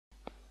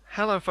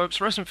Hello folks,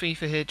 Resident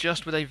FIFA here,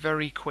 just with a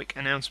very quick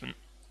announcement.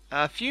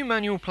 A few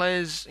manual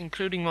players,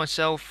 including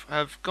myself,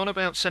 have gone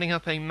about setting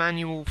up a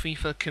manual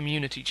FIFA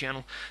community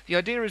channel. The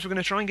idea is we're going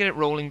to try and get it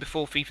rolling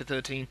before FIFA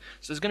 13,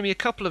 so there's going to be a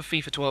couple of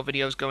FIFA 12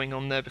 videos going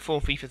on there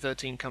before FIFA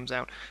 13 comes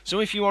out. So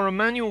if you are a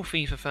manual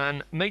FIFA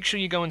fan, make sure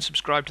you go and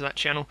subscribe to that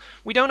channel.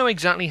 We don't know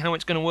exactly how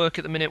it's going to work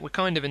at the minute, we're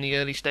kind of in the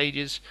early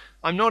stages.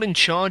 I'm not in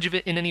charge of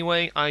it in any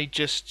way, I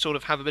just sort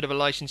of have a bit of a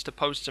license to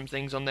post some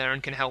things on there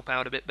and can help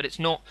out a bit, but it's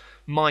not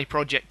my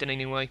project in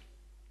any way.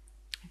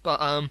 But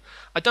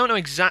I don't know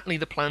exactly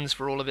the plans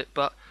for all of it,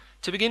 but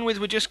to begin with,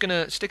 we're just going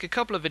to stick a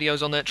couple of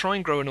videos on there, try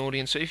and grow an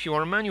audience. So if you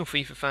are a manual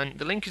FIFA fan,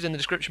 the link is in the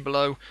description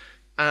below,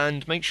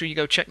 and make sure you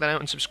go check that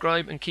out and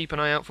subscribe and keep an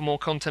eye out for more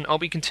content. I'll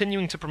be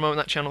continuing to promote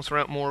that channel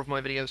throughout more of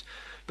my videos,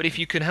 but if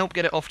you can help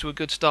get it off to a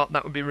good start,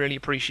 that would be really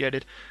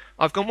appreciated.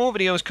 I've got more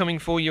videos coming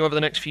for you over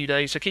the next few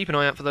days, so keep an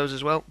eye out for those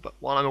as well, but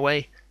while I'm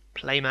away,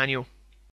 play manual.